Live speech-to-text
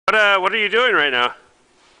What are you doing right now?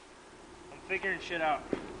 I'm figuring shit out.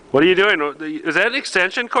 What are you doing? Is that an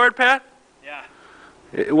extension cord, Pat? Yeah.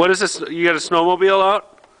 What is this? You got a snowmobile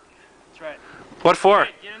out? That's right. What for? Wade,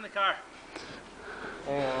 get in the car.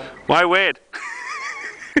 Why Wade?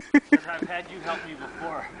 Because I've had you help me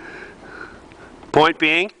before. Point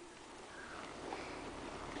being?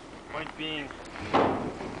 Point being,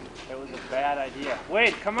 it was a bad idea.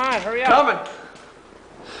 Wade, come on, hurry up. Coming.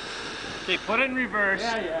 Okay, put it in reverse.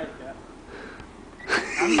 Yeah.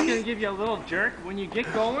 I'm just gonna give you a little jerk. When you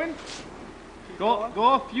get going, go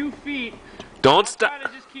a few feet. Don't stop. Try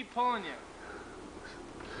to just keep pulling you.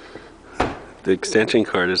 The extension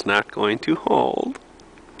cord is not going to hold.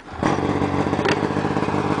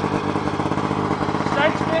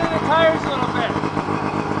 Start spinning the tires a little bit.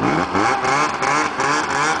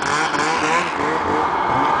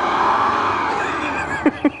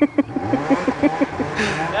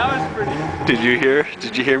 That was pretty.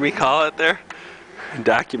 Did you hear me call it there?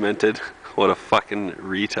 Documented. What a fucking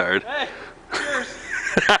retard. Hey, cheers.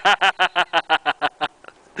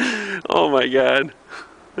 Oh my god.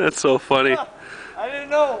 That's so funny. I didn't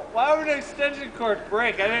know. Why would an extension cord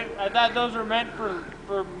break? I thought those were meant for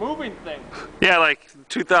moving things. Yeah, like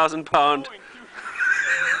 2,000 pound.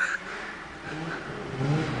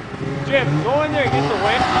 Jim, go in there and get the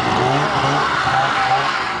weight.